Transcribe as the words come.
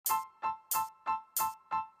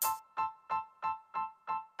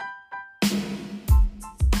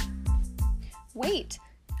Wait,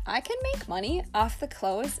 I can make money off the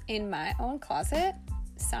clothes in my own closet?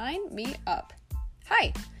 Sign me up.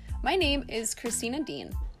 Hi, my name is Christina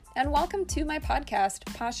Dean, and welcome to my podcast,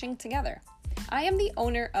 Poshing Together. I am the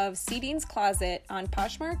owner of C. Dean's Closet on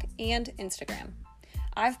Poshmark and Instagram.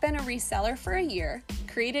 I've been a reseller for a year,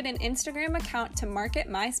 created an Instagram account to market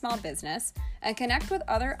my small business, and connect with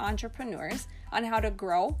other entrepreneurs on how to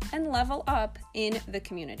grow and level up in the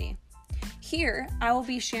community. Here, I will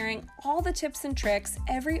be sharing all the tips and tricks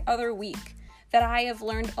every other week that I have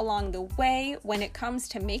learned along the way when it comes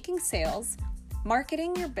to making sales,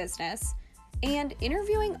 marketing your business, and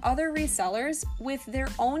interviewing other resellers with their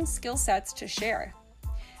own skill sets to share.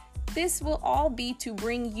 This will all be to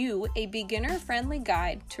bring you a beginner-friendly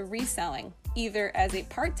guide to reselling, either as a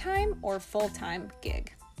part-time or full-time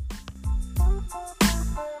gig.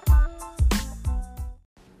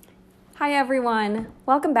 Hi everyone,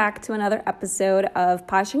 welcome back to another episode of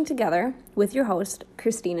Poshing Together with your host,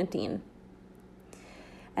 Christina Dean.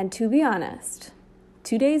 And to be honest,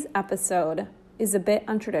 today's episode is a bit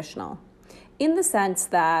untraditional in the sense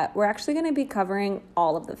that we're actually going to be covering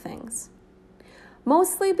all of the things.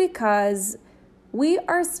 Mostly because we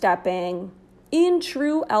are stepping in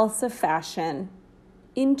true Elsa fashion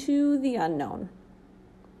into the unknown.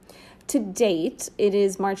 To date, it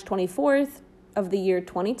is March 24th of the year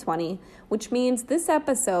 2020, which means this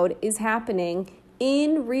episode is happening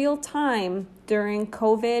in real time during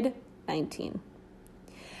COVID-19.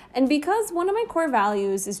 And because one of my core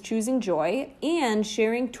values is choosing joy and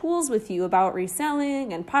sharing tools with you about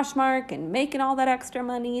reselling and Poshmark and making all that extra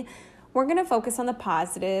money, we're going to focus on the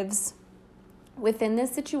positives within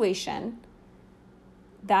this situation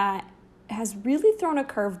that has really thrown a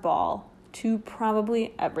curveball to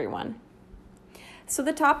probably everyone. So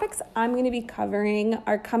the topics I'm going to be covering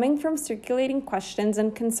are coming from circulating questions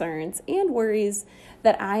and concerns and worries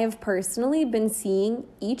that I have personally been seeing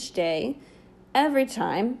each day, every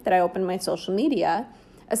time that I open my social media,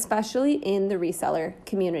 especially in the reseller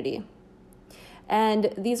community.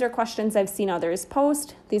 And these are questions I've seen others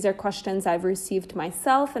post. These are questions I've received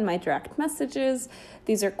myself in my direct messages.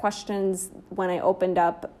 These are questions when I opened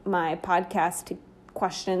up my podcast to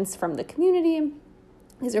questions from the community.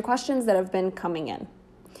 These are questions that have been coming in.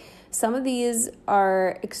 Some of these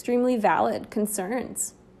are extremely valid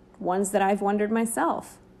concerns, ones that I've wondered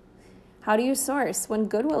myself. How do you source when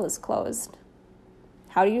Goodwill is closed?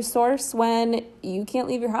 How do you source when you can't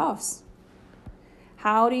leave your house?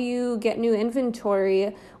 How do you get new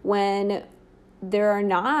inventory when there are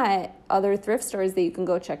not other thrift stores that you can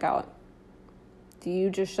go check out? Do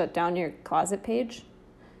you just shut down your closet page?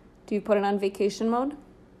 Do you put it on vacation mode?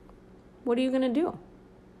 What are you going to do?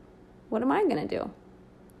 What am I going to do?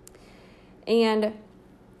 And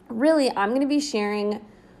really, I'm going to be sharing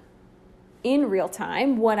in real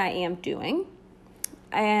time what I am doing.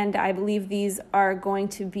 And I believe these are going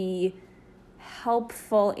to be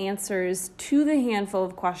helpful answers to the handful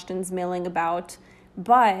of questions mailing about.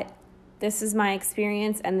 But this is my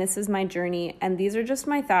experience and this is my journey. And these are just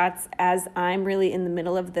my thoughts as I'm really in the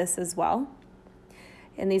middle of this as well.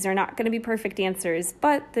 And these are not going to be perfect answers,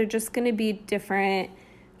 but they're just going to be different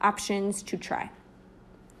options to try.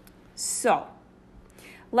 So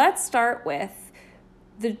let's start with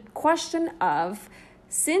the question of,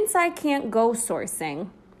 since I can't go sourcing,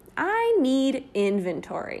 I need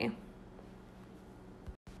inventory.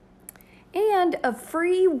 And a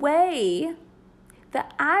free way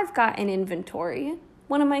that I've gotten inventory,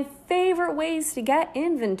 one of my favorite ways to get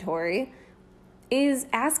inventory, is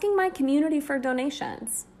asking my community for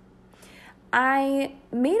donations. I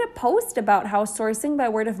made a post about how sourcing by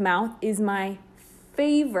word of mouth is my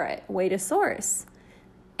favorite way to source.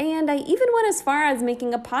 And I even went as far as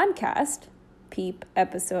making a podcast, Peep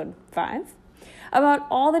episode 5, about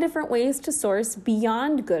all the different ways to source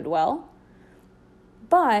beyond Goodwill.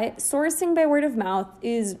 But sourcing by word of mouth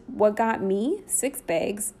is what got me 6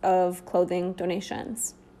 bags of clothing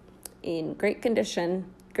donations in great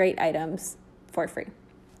condition, great items for free.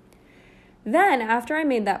 Then after I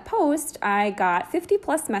made that post, I got 50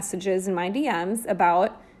 plus messages in my DMs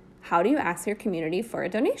about how do you ask your community for a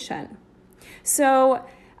donation? So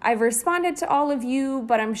I've responded to all of you,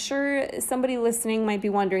 but I'm sure somebody listening might be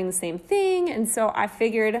wondering the same thing. And so I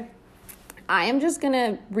figured I am just going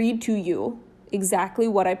to read to you exactly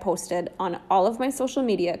what I posted on all of my social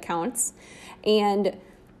media accounts. And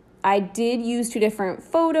I did use 2 different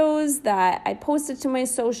photos that I posted to my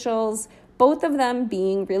socials, both of them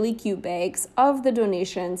being really cute bags of the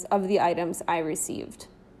donations of the items I received.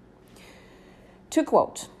 To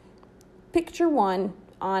quote, picture 1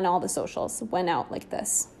 on all the socials went out like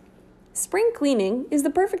this. Spring cleaning is the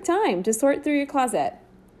perfect time to sort through your closet.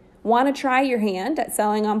 Want to try your hand at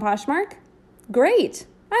selling on Poshmark? Great.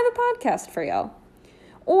 I have a podcast for you.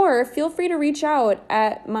 Or feel free to reach out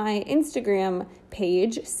at my Instagram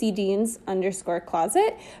page,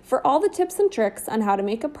 cdeans_closet, for all the tips and tricks on how to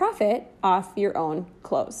make a profit off your own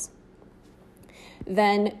clothes.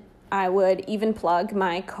 Then I would even plug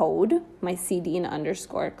my code, my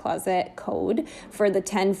cdean_closet code for the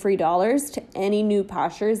 $10 free to any new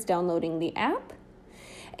Poshers downloading the app.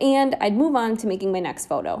 And I'd move on to making my next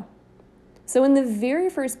photo. So in the very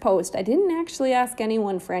first post, I didn't actually ask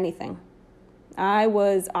anyone for anything. I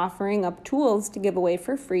was offering up tools to give away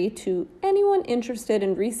for free to anyone interested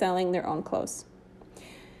in reselling their own clothes.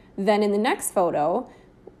 Then in the next photo,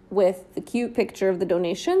 with the cute picture of the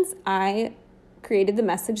donations, I created the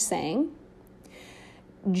message saying,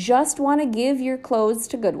 just want to give your clothes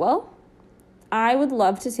to Goodwill? I would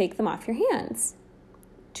love to take them off your hands.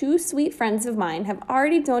 2 sweet friends of mine have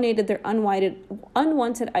already donated their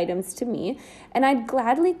unwanted items to me, and I'd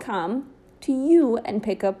gladly come to you and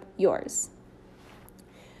pick up yours.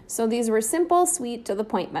 So these were simple, sweet, to the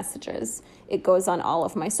point messages. It goes on all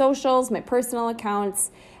of my socials, my personal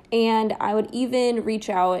accounts, and I would even reach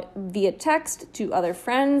out via text to other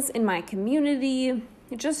friends in my community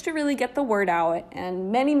just to really get the word out.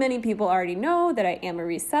 And many, many people already know that I am a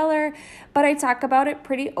reseller, but I talk about it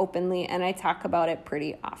pretty openly and I talk about it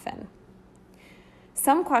pretty often.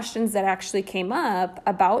 Some questions that actually came up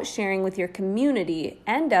about sharing with your community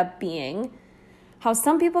end up being how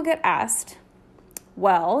some people get asked,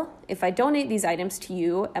 well, if I donate these items to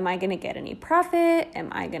you, am I going to get any profit? Am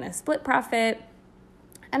I going to split profit?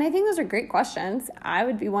 And I think those are great questions. I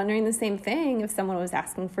would be wondering the same thing if someone was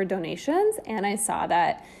asking for donations and I saw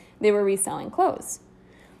that they were reselling clothes.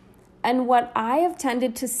 And what I have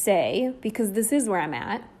tended to say, because this is where I'm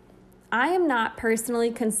at, I am not personally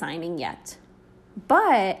consigning yet,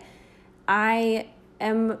 but I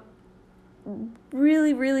am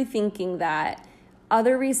really, really thinking that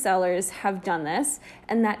other resellers have done this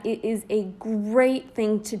and that it is a great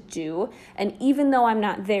thing to do. And even though I'm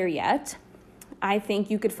not there yet, I think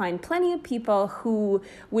you could find plenty of people who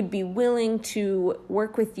would be willing to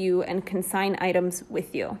work with you and consign items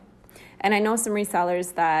with you. And I know some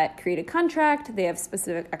resellers that create a contract, they have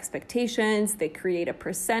specific expectations, they create a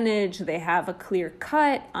percentage, they have a clear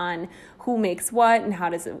cut on who makes what and how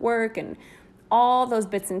does it work and all those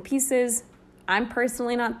bits and pieces. I'm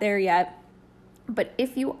personally not there yet. But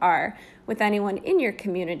if you are with anyone in your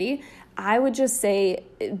community, I would just say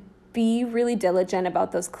be really diligent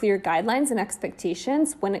about those clear guidelines and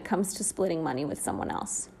expectations when it comes to splitting money with someone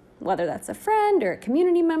else, whether that's a friend or a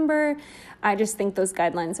community member. I just think those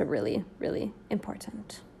guidelines are really, really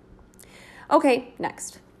important. Okay,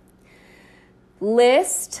 next.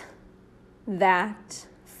 List that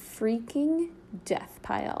freaking death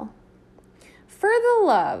pile. For the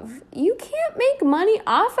love, you can't make money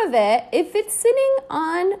off of it if it's sitting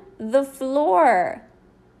on the floor.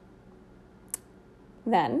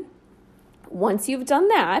 Then, once you've done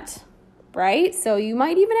that, right? So you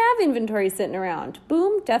might even have inventory sitting around.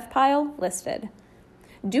 Boom, death pile listed.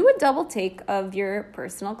 Do a double take of your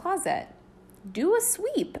personal closet. Do a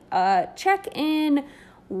sweep. Check in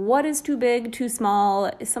what is too big, too small,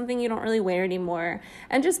 is something you don't really wear anymore.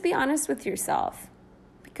 And just be honest with yourself.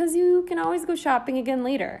 Because you can always go shopping again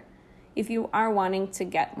later if you are wanting to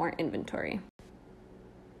get more inventory.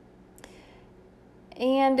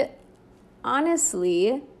 And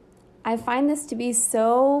honestly, I find this to be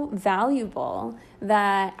so valuable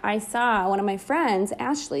that I saw one of my friends,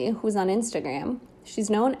 Ashley, who's on Instagram. She's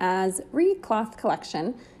known as Recloth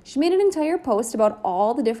Collection. She made an entire post about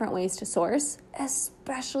all the different ways to source,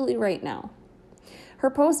 especially right now. Her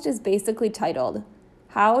post is basically titled,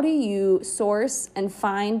 How do you source and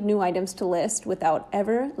find new items to list without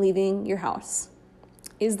ever leaving your house?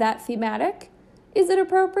 Is that thematic? Is it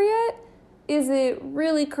appropriate? Is it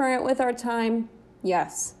really current with our time?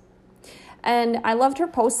 Yes. And I loved her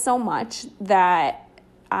post so much that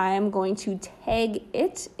I'm going to tag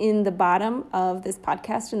it in the bottom of this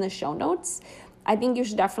podcast in the show notes. I think you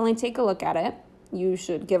should definitely take a look at it. You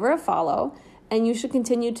should give her a follow, and you should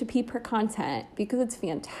continue to peep her content because it's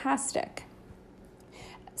fantastic.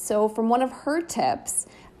 So from one of her tips,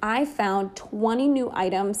 I found 20 new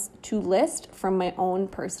items to list from my own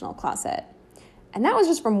personal closet. And that was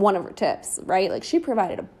just from one of her tips, right? Like she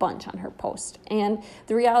provided a bunch on her post. And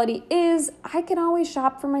the reality is I can always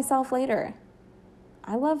shop for myself later.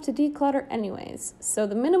 I love to declutter anyways. So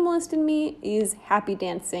the minimalist in me is happy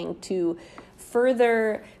dancing to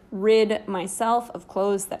further rid myself of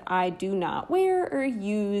clothes that I do not wear or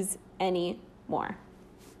use anymore.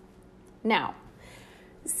 Now,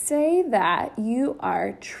 say that you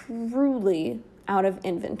are truly out of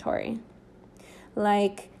inventory.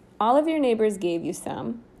 Like all of your neighbors gave you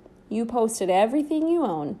some, you posted everything you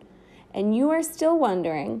own, and you are still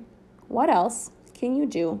wondering, what else can you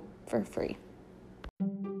do for free?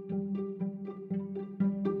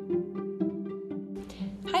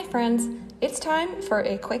 Hi friends, it's time for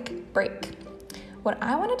a quick break. What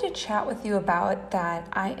I wanted to chat with you about that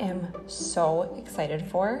I am so excited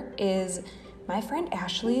for is my friend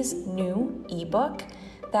Ashley's new ebook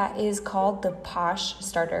that is called the Posh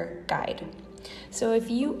Starter Guide. So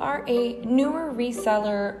if you are a newer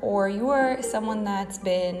reseller or you are someone that's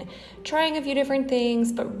been trying a few different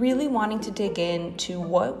things but really wanting to dig into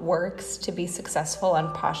what works to be successful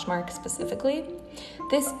on Poshmark specifically,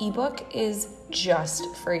 this ebook is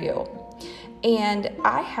just for you. And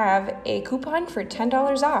I have a coupon for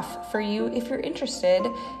 $10 off for you if you're interested.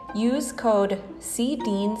 Use code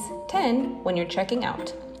CDEANS10 when you're checking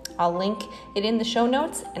out. I'll link it in the show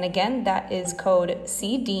notes, and again, that is code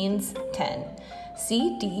CDEANS10.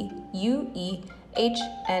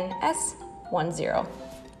 CDUEHNS10.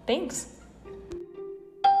 Thanks.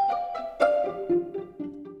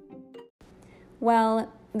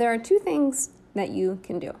 Well, there are two things that you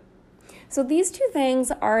can do. So these two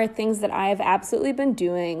things are things that I have absolutely been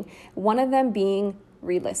doing, one of them being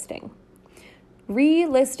relisting.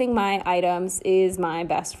 Relisting my items is my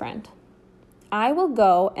best friend. I will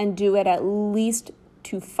go and do it at least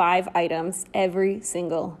to 5 items every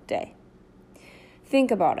single day. Think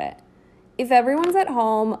about it. If everyone's at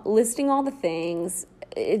home listing all the things,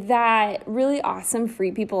 that really awesome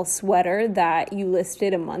Free People sweater that you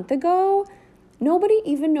listed a month ago, nobody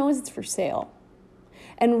even knows it's for sale.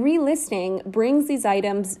 And relisting brings these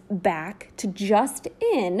items back to just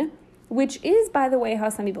in, which is, by the way, how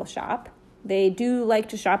some people shop. They do like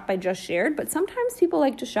to shop by just shared, but sometimes people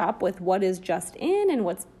like to shop with what is just in and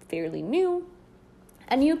what's fairly new.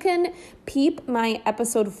 And you can peep my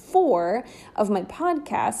episode 4 of my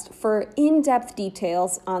podcast for in-depth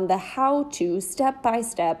details on the how-to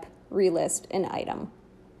step-by-step relist an item.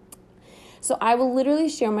 So I will literally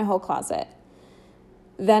share my whole closet.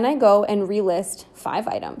 Then I go and relist 5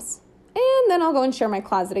 items. And then I'll go and share my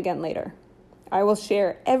closet again later. I will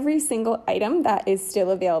share every single item that is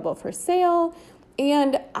still available for sale.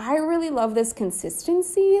 And I really love this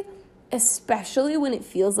consistency, especially when it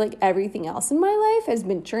feels like everything else in my life has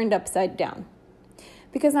been turned upside down.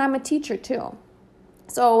 Because I'm a teacher too.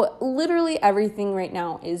 So literally everything right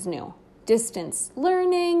now is new. Distance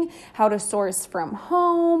learning, how to source from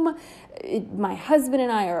home. My husband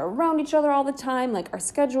and I are around each other all the time. Like our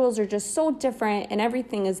schedules are just so different and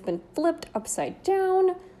everything has been flipped upside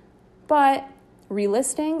down. But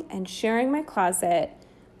relisting and sharing my closet,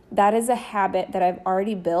 that is a habit that I've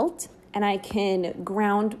already built, and I can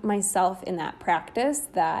ground myself in that practice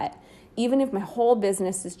that even if my whole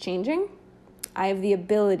business is changing, I have the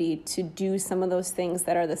ability to do some of those things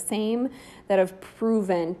that are the same, that have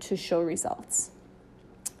proven to show results.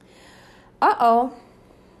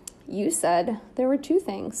 You said there were 2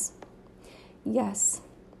 things. Yes,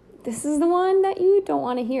 this is the one that you don't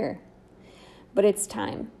want to hear, but it's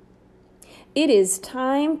time. It is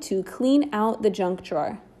time to clean out the junk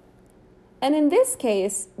drawer. And in this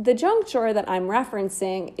case, the junk drawer that I'm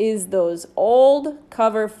referencing is those old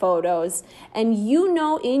cover photos. And you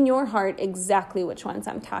know in your heart exactly which ones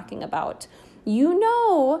I'm talking about. You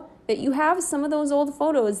know that you have some of those old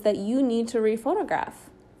photos that you need to rephotograph.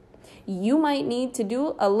 You might need to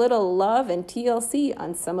do a little love and TLC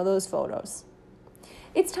on some of those photos.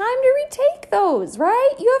 It's time to retake those,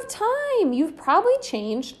 right? You have time. You've probably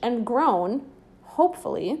changed and grown,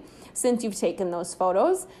 hopefully, since you've taken those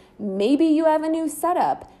photos. Maybe you have a new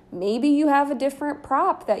setup. Maybe you have a different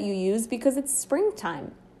prop that you use because it's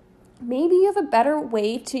springtime. Maybe you have a better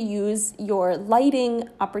way to use your lighting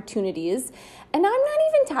opportunities. And I'm not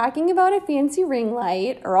even talking about a fancy ring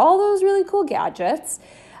light or all those really cool gadgets.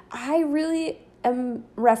 I really am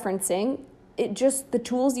referencing just the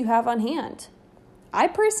tools you have on hand. I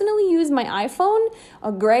personally use my iPhone,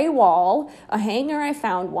 a gray wall, a hanger I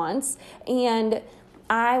found once, and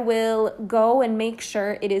I will go and make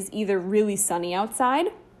sure it is either really sunny outside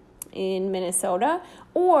in Minnesota,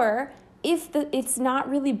 or if it's not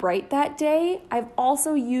really bright that day, I've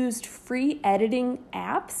also used free editing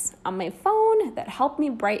apps on my phone that help me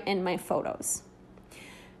brighten my photos.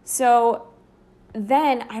 So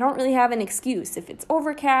then I don't really have an excuse. If it's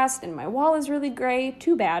overcast and my wall is really gray,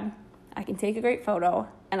 too bad. I can take a great photo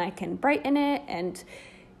and I can brighten it and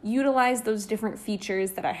utilize those different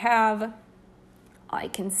features that I have. I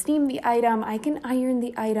can steam the item, I can iron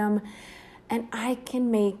the item, and I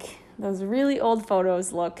can make those really old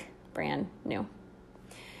photos look brand new.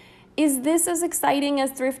 Is this as exciting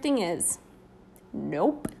as thrifting is?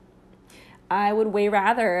 Nope. I would way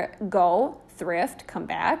rather go thrift, come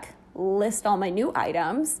back, list all my new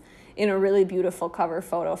items in a really beautiful cover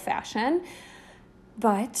photo fashion.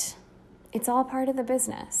 But it's all part of the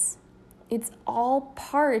business. It's all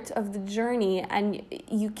part of the journey, and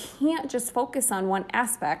you can't just focus on one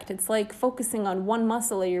aspect. It's like focusing on one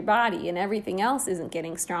muscle of your body and everything else isn't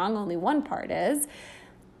getting strong, only one part is.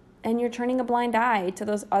 And you're turning a blind eye to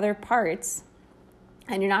those other parts,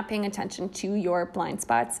 and you're not paying attention to your blind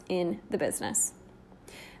spots in the business.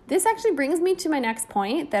 This actually brings me to my next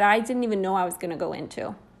point that I didn't even know I was going to go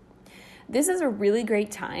into. This is a really great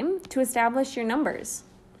time to establish your numbers.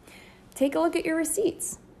 Take a look at your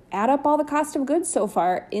receipts. Add up all the cost of goods so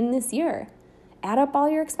far in this year. Add up all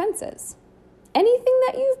your expenses. Anything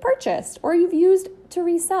that you've purchased or you've used to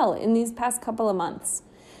resell in these past couple of months.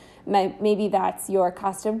 Maybe that's your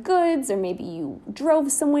cost of goods, or maybe you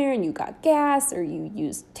drove somewhere and you got gas, or you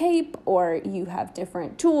used tape, or you have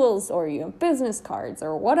different tools, or you have business cards,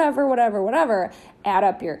 or whatever. Add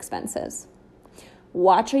up your expenses.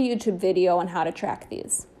 Watch a YouTube video on how to track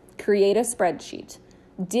these. Create a spreadsheet.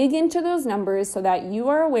 Dig into those numbers so that you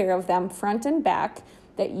are aware of them front and back,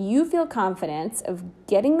 that you feel confident of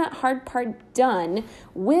getting that hard part done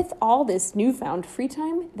with all this newfound free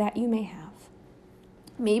time that you may have.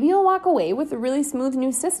 Maybe you'll walk away with a really smooth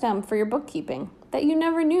new system for your bookkeeping that you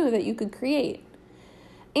never knew that you could create.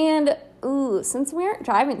 And since we aren't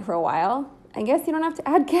driving for a while, I guess you don't have to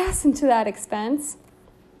add gas into that expense.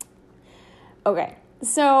 Okay,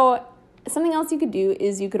 so something else you could do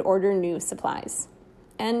is you could order new supplies.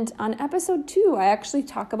 And on episode 2, I actually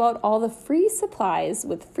talk about all the free supplies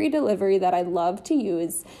with free delivery that I love to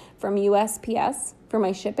use from USPS for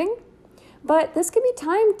my shipping. But this could be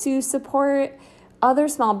time to support other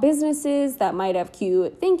small businesses that might have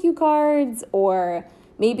cute thank you cards, or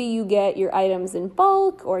maybe you get your items in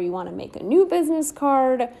bulk, or you want to make a new business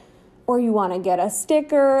card, or you want to get a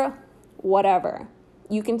sticker, whatever.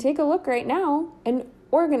 You can take a look right now and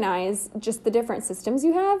organize just the different systems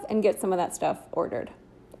you have and get some of that stuff ordered.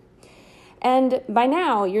 And by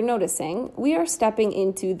now, you're noticing we are stepping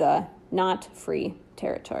into the not free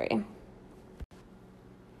territory.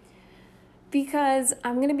 Because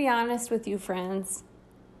I'm going to be honest with you, friends,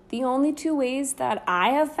 the only 2 ways that I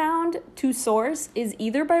have found to source is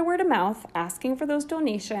either by word of mouth, asking for those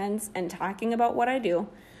donations and talking about what I do,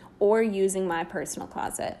 or using my personal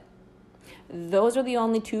closet. Those are the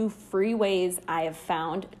only 2 free ways I have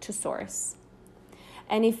found to source.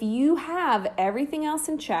 And if you have everything else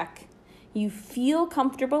in check, you feel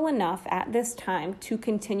comfortable enough at this time to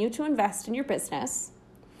continue to invest in your business,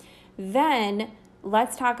 then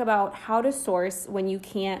let's talk about how to source when you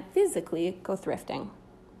can't physically go thrifting.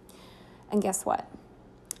 And guess what?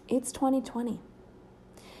 It's 2020.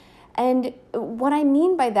 And what I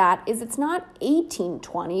mean by that is it's not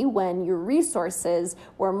 1820 when your resources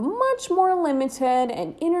were much more limited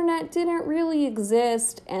and internet didn't really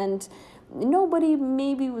exist and nobody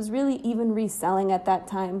maybe was really even reselling at that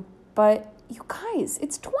time. But you guys,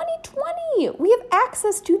 it's 2020. We have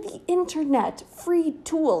access to the internet, free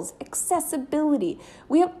tools, accessibility.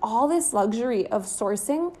 We have all this luxury of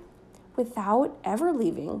sourcing without ever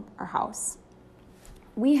leaving our house.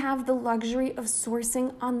 We have the luxury of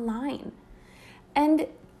sourcing online. And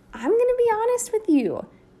I'm going to be honest with you,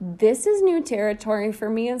 this is new territory for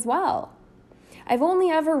me as well. I've only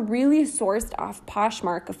ever really sourced off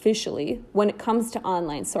Poshmark officially when it comes to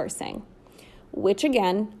online sourcing, which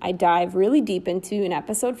again, I dive really deep into in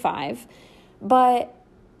episode 5. But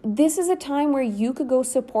this is a time where you could go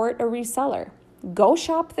support a reseller. Go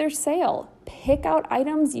shop their sale. Pick out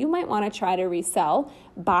items you might want to try to resell.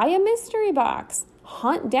 Buy a mystery box.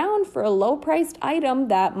 Hunt down for a low-priced item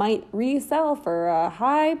that might resell for a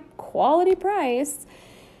high-quality price.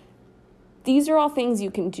 These are all things you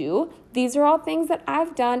can do. These are all things that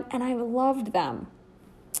I've done, and I've loved them.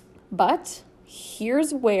 But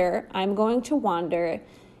here's where I'm going to wander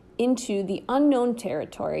into the unknown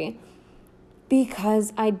territory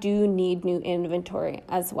because I do need new inventory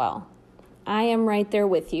as well. I am right there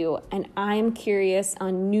with you, and I'm curious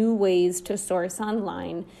on new ways to source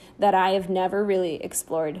online that I have never really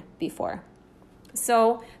explored before.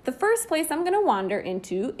 So the first place I'm going to wander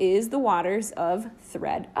into is the waters of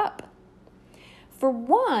ThredUp. For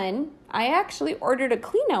one, I actually ordered a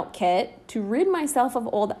clean out kit to rid myself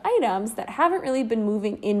of old items that haven't really been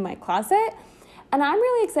moving in my closet, and I'm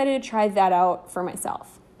really excited to try that out for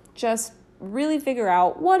myself. Just really figure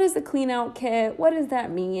out, what is a clean out kit? What does that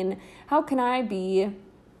mean? How can I be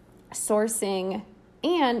sourcing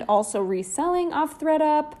and also reselling off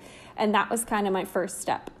ThredUp? And that was kind of my first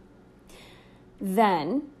step.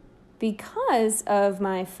 Then because of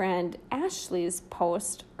my friend Ashley's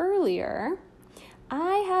post earlier,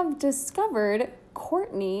 I have discovered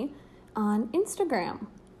Courtney on Instagram,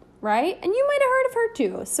 right? And you might have heard of her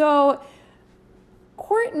too. So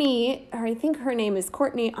Courtney, or I think her name is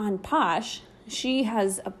Courtney on Posh, she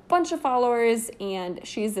has a bunch of followers and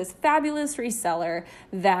she's this fabulous reseller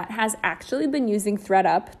that has actually been using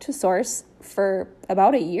ThredUp to source for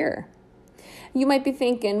about a year. You might be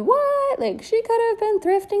thinking, what? Like, she could have been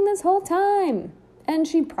thrifting this whole time. And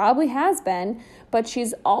she probably has been, but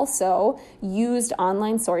she's also used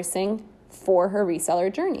online sourcing for her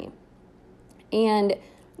reseller journey. And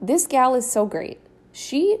this gal is so great.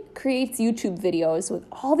 She creates YouTube videos with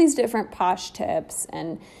all these different Posh tips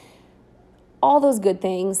and all those good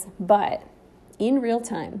things, but in real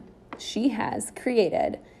time, she has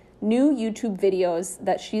created new YouTube videos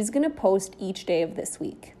that she's going to post each day of this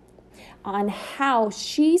week on how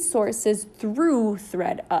she sources through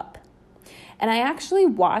ThredUp. And I actually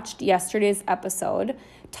watched yesterday's episode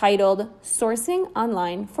titled Sourcing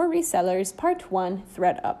Online for Resellers Part 1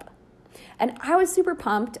 ThredUp. And I was super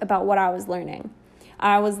pumped about what I was learning.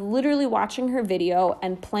 I was literally watching her video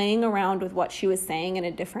and playing around with what she was saying in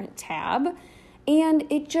a different tab. And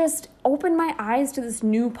it just opened my eyes to this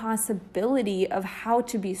new possibility of how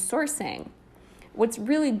to be sourcing. What's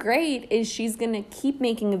really great is she's going to keep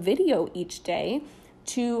making a video each day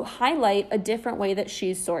to highlight a different way that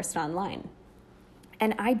she's sourced online.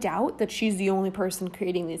 And I doubt that she's the only person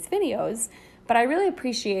creating these videos, but I really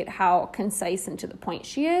appreciate how concise and to the point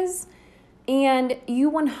she is. And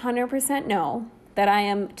you 100% know that I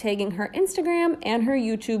am tagging her Instagram and her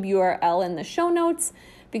YouTube URL in the show notes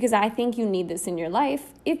because I think you need this in your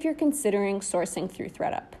life if you're considering sourcing through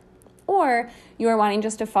ThredUp. Or you are wanting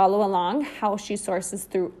just to follow along how she sources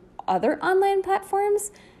through other online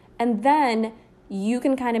platforms, and then you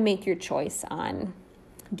can kind of make your choice on,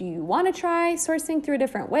 do you want to try sourcing through a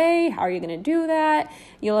different way? How are you going to do that?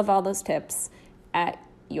 You'll have all those tips at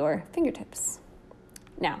your fingertips.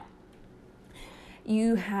 Now,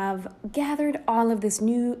 you have gathered all of this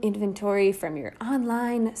new inventory from your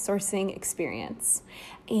online sourcing experience.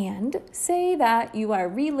 And say that you are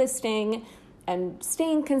relisting and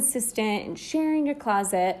staying consistent and sharing your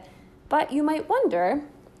closet, but you might wonder,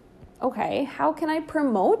 okay, how can I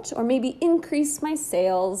promote or maybe increase my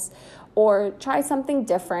sales or try something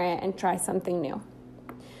different and try something new?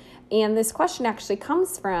 And this question actually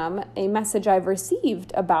comes from a message I've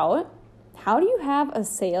received about how do you have a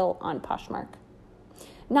sale on Poshmark?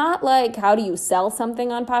 Not like how do you sell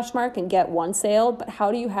something on Poshmark and get one sale, but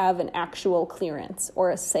how do you have an actual clearance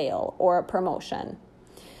or a sale or a promotion?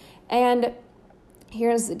 And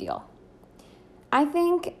here's the deal. I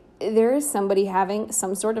think there is somebody having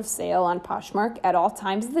some sort of sale on Poshmark at all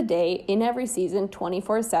times of the day, in every season,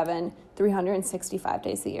 24/7, 365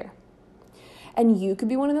 days a year. And you could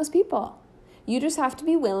be one of those people. You just have to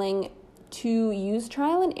be willing to use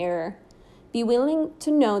trial and error, be willing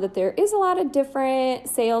to know that there is a lot of different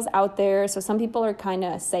sales out there. So some people are kind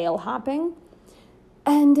of sale hopping.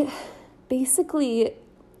 And basically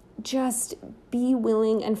just be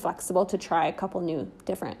willing and flexible to try a couple new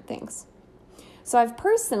different things. So I've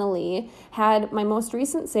personally had my most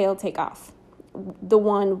recent sale take off, the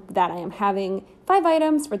one that I am having 5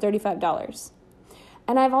 items for $35.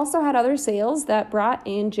 And I've also had other sales that brought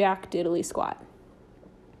in jack diddly squat.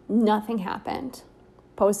 Nothing happened.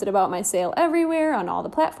 Posted about my sale everywhere on all the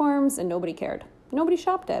platforms and nobody cared. Nobody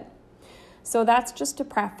shopped it. So that's just to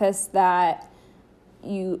preface that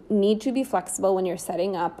you need to be flexible when you're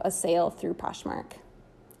setting up a sale through Poshmark.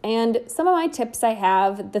 And some of my tips I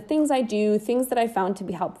have, the things I do, things that I found to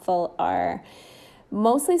be helpful are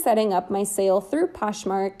mostly setting up my sale through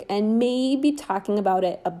Poshmark and maybe talking about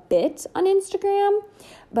it a bit on Instagram,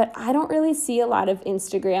 but I don't really see a lot of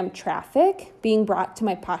Instagram traffic being brought to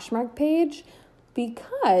my Poshmark page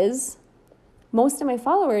because most of my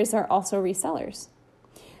followers are also resellers.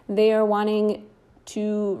 They are wanting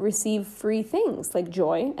to receive free things like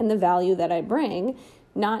joy and the value that I bring,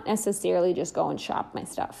 not necessarily just go and shop my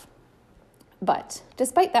stuff. But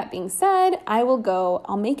despite that being said,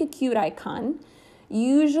 I'll make a cute icon,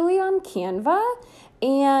 usually on Canva,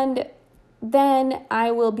 and then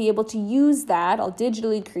I will be able to use that. I'll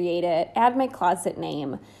digitally create it, add my closet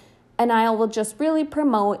name, and I will just really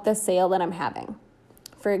promote the sale that I'm having.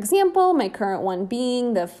 For example, my current one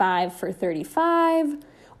being the 5 for $35,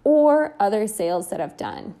 or other sales that I've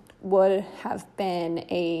done would have been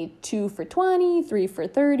a 2 for $20, 3 for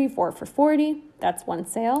 $30, 4 for $40. That's one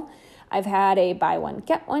sale. I've had a buy one,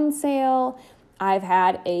 get one sale. I've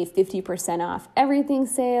had a 50% off everything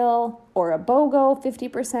sale or a BOGO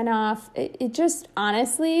 50% off. It just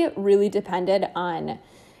honestly really depended on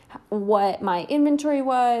what my inventory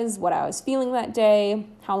was, what I was feeling that day,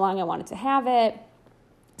 how long I wanted to have it.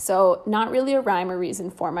 So not really a rhyme or reason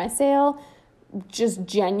for my sale, just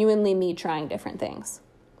genuinely me trying different things.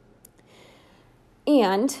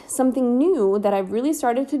 And something new that I've really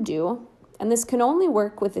started to do, and this can only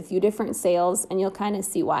work with a few different sales, and you'll kind of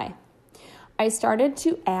see why. I started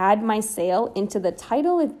to add my sale into the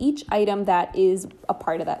title of each item that is a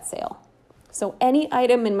part of that sale. So any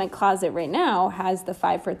item in my closet right now has the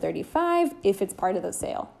 5 for $35 if it's part of the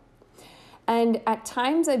sale. And at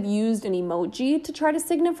times I've used an emoji to try to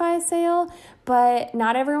signify a sale, but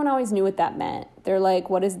not everyone always knew what that meant. They're like,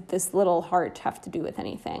 what does this little heart have to do with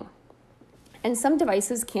anything? And some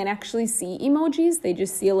devices can't actually see emojis. They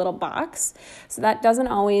just see a little box. So that doesn't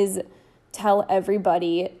always tell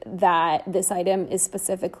everybody that this item is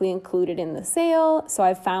specifically included in the sale. So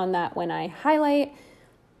I've found that when I highlight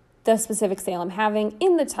the specific sale I'm having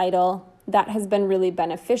in the title, that has been really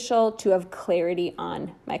beneficial to have clarity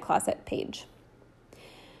on my closet page.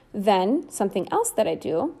 Then something else that I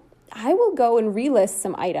do, I will go and relist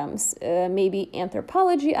some items, maybe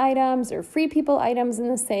Anthropologie items or Free People items in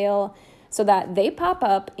the sale, so that they pop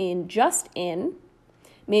up in Just In.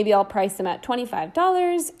 Maybe I'll price them at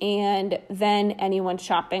 $25, and then anyone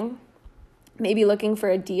shopping, maybe looking for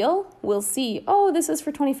a deal, will see, oh, this is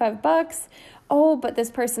for $25. Oh, but this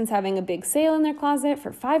person's having a big sale in their closet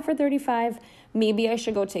for 5 for $35. Maybe I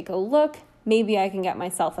should go take a look. Maybe I can get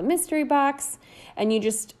myself a mystery box. And you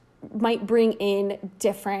just might bring in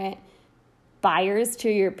different buyers to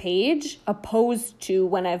your page, opposed to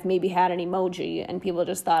when I've maybe had an emoji and people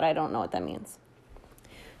just thought, I don't know what that means.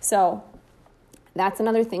 So that's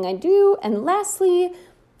another thing I do. And lastly,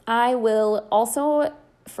 I will also,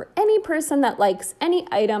 for any person that likes any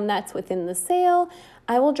item that's within the sale,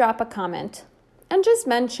 I will drop a comment and just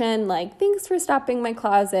mention, like, thanks for stopping my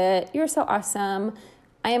closet. You're so awesome.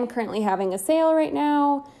 I am currently having a sale right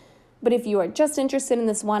now, but if you are just interested in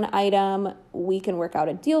this one item, we can work out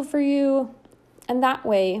a deal for you. And that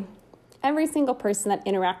way, every single person that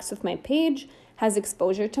interacts with my page has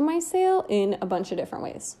exposure to my sale in a bunch of different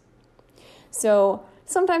ways. So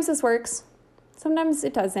sometimes this works, sometimes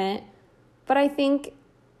it doesn't, but I think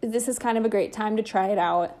this is kind of a great time to try it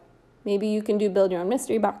out. Maybe you can do build your own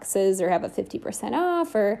mystery boxes or have a 50%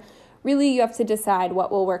 off, or really you have to decide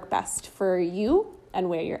what will work best for you and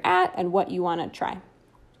where you're at and what you want to try.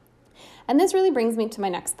 And this really brings me to my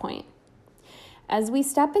next point. As we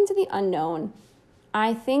step into the unknown,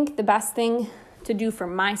 I think the best thing to do for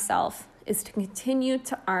myself is to continue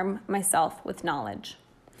to arm myself with knowledge.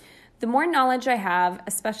 The more knowledge I have,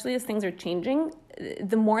 especially as things are changing,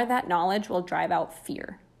 the more that knowledge will drive out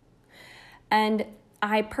fear. And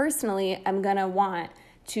I personally am going to want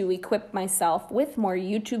to equip myself with more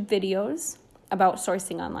YouTube videos about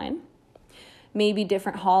sourcing online, maybe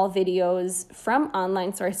different haul videos from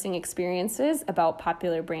online sourcing experiences about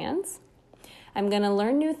popular brands. I'm going to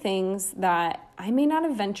learn new things that I may not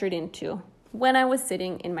have ventured into when I was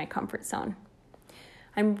sitting in my comfort zone.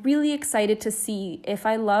 I'm really excited to see if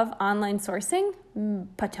I love online sourcing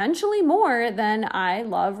potentially more than I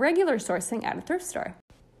love regular sourcing at a thrift store.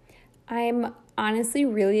 I'm honestly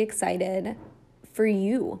really excited for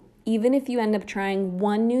you, even if you end up trying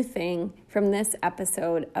one new thing from this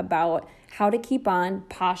episode about how to keep on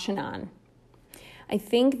poshing on. I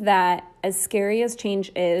think that as scary as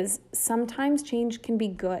change is, sometimes change can be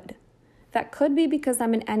good. That could be because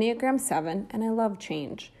I'm an Enneagram 7 and I love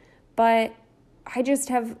change, but I just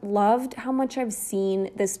have loved how much I've seen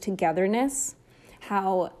this togetherness,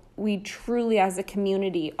 how we truly as a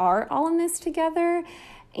community are all in this together,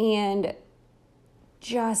 and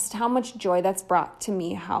just how much joy that's brought to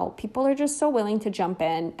me, how people are just so willing to jump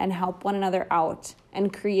in and help one another out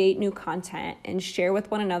and create new content and share with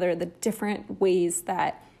one another the different ways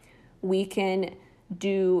that we can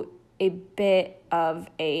do a bit of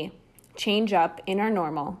a change up in our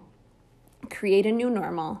normal, create a new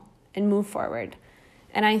normal, and move forward.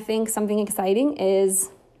 And I think something exciting is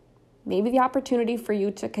maybe the opportunity for you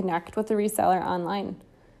to connect with a reseller online.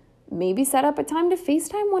 Maybe set up a time to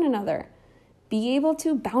FaceTime one another. Be able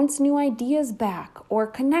to bounce new ideas back, or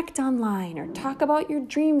connect online, or talk about your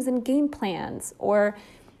dreams and game plans, or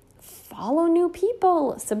follow new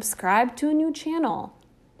people, subscribe to a new channel.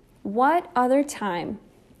 What other time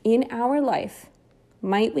in our life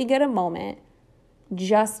might we get a moment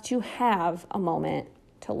just to have a moment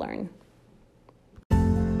to learn?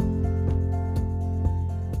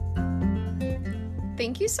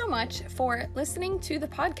 Thank you so much for listening to the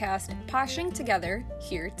podcast Poshing Together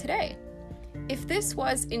here today. If this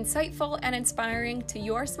was insightful and inspiring to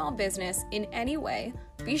your small business in any way,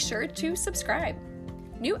 be sure to subscribe.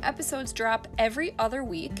 New episodes drop every other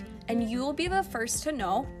week, and you'll be the first to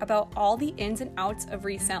know about all the ins and outs of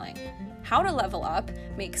reselling, how to level up,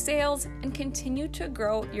 make sales, and continue to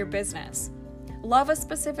grow your business. Love a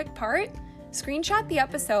specific part? Screenshot the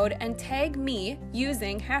episode and tag me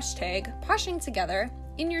using hashtag #PoshingTogether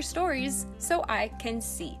in your stories so I can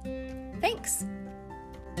see. Thanks!